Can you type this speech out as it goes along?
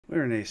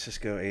We're in a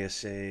Cisco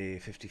ASA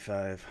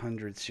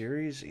 5500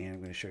 series, and I'm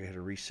going to show you how to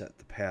reset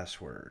the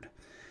password.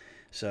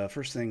 So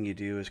first thing you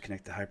do is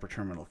connect the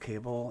hyperterminal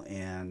cable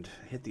and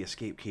hit the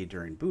escape key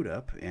during boot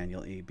up, and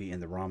you'll be in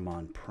the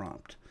ROM-mon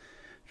prompt.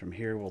 From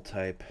here we'll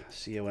type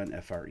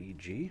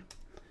CONFREG,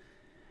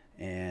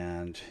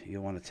 and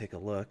you'll want to take a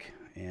look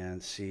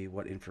and see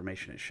what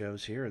information it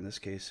shows here. In this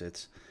case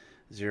it's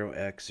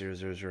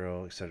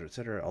 0x000,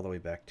 etc., all the way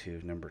back to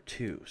number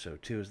 2. So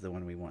 2 is the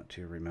one we want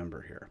to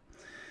remember here.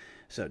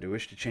 So do you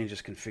wish to change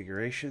this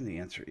configuration? The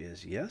answer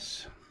is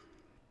yes.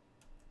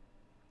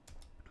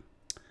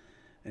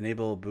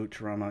 Enable boot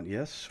to ROM-mon.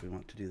 Yes, we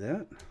want to do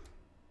that.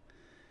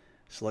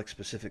 Select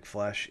specific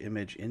flash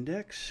image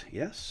index.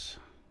 Yes.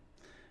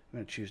 I'm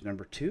going to choose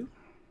number 2.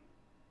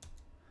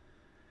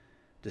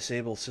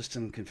 Disable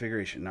system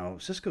configuration. Now,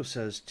 Cisco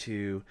says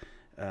to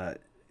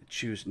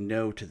choose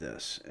no to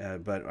this,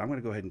 but I'm going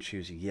to go ahead and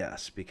choose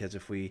yes, because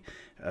if we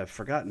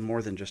forgotten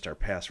more than just our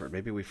password,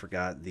 maybe we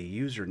forgot the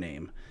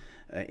username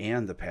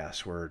and the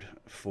password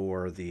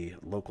for the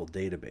local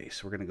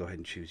database, we're going to go ahead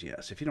and choose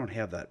yes. If you don't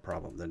have that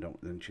problem,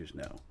 then choose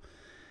no.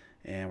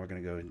 And we're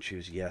going to go ahead and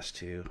choose yes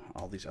to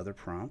all these other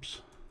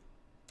prompts.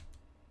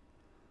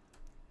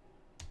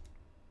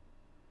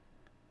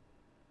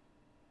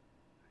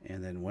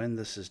 And then when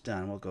this is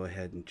done, we'll go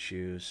ahead and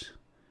choose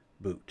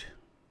boot.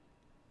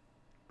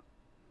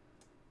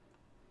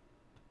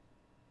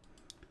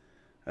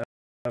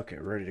 Okay,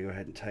 we're ready to go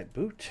ahead and type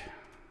boot.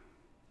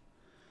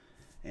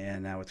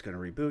 And now it's going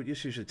to reboot.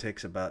 This usually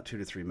takes about 2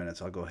 to 3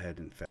 minutes. I'll go ahead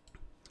and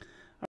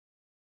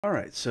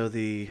Alright, so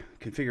the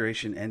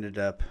configuration ended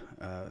up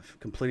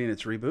completing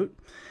its reboot,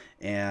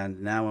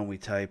 and now when we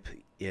type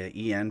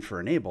EN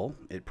for enable,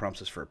 it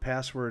prompts us for a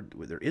password.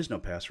 There is no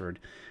password.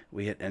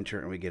 We hit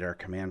enter and we get our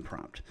command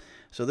prompt.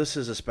 So this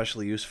is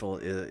especially useful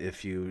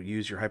if you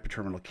use your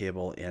hyperterminal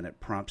cable and it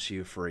prompts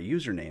you for a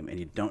username and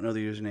you don't know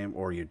the username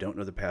or you don't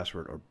know the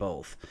password or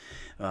both.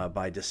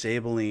 By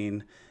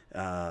disabling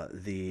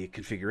the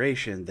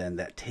configuration, then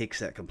that takes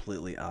that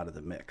completely out of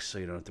the mix, so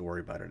you don't have to worry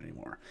about it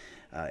anymore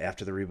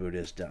after the reboot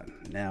is done.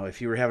 Now,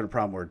 if you were having a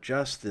problem where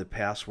just the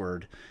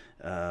password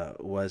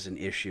was an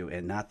issue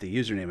and not the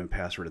username and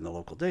password in the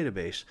local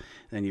database,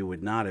 then you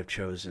would not have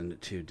chosen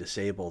to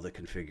disable the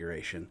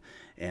configuration,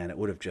 and it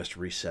would have just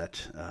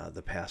reset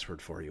the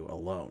password for you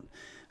alone.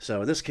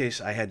 So in this case,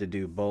 I had to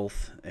do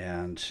both,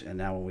 and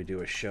now when we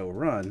do a show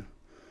run,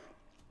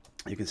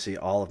 you can see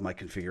all of my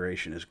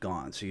configuration is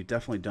gone. So you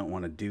definitely don't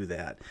want to do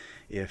that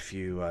if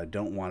you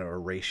don't want to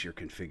erase your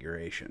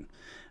configuration.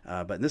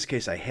 But in this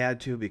case, I had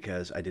to,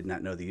 because I did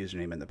not know the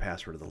username and the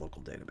password of the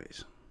local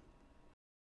database.